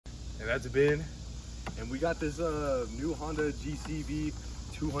and that's Ben. And we got this new Honda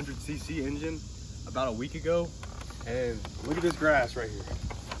GC200cc engine about a week ago. And look at this grass right here.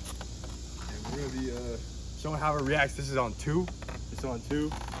 And we're gonna be showing how it reacts. This is on 2. It's on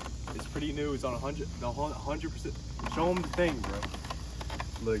 2. It's pretty new. It's on 100%. Show them the thing, bro.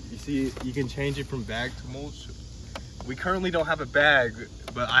 Look, you see, you can change it from bag to mulch. We currently don't have a bag,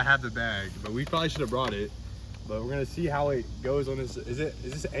 but I have the bag. But we probably should have brought it. But we're gonna see how it goes on this. Is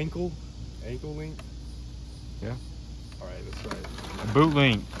this ankle length? Yeah. All right, let's try it. A boot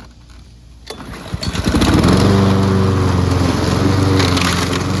length.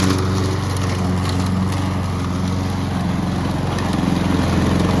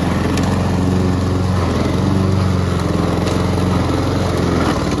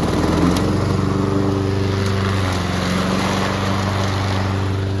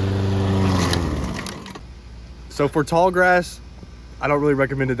 So for tall grass, I don't really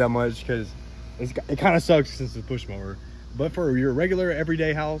recommend it that much because it kind of sucks since it's a push mower. But for your regular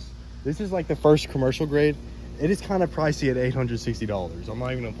everyday house, this is like the first commercial grade. It is kind of pricey at $860. I'm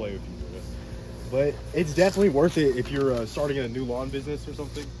not even gonna play with you with it. But it's definitely worth it if you're starting a new lawn business or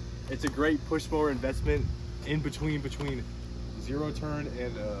something. It's a great push mower investment in between zero turn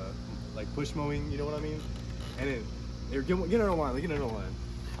and like push mowing, you know what I mean? And then get it on line, get it on line.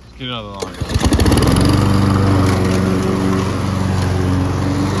 Get it on the line.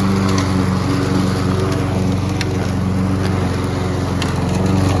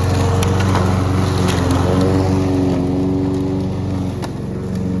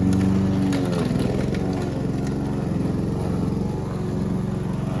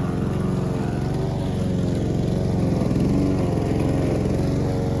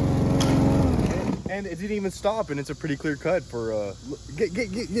 And it didn't even stop, and it's a pretty clear cut for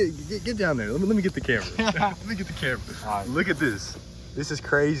get down there. Let me get the camera. Let me get the camera. Right. Look at this. This is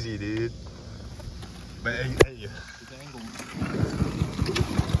crazy, dude. But hey.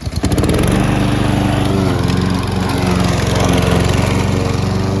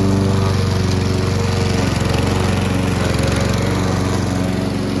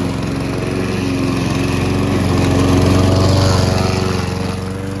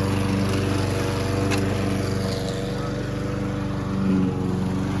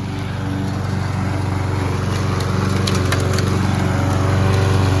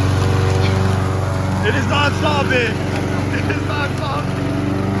 It is not stopping. It is not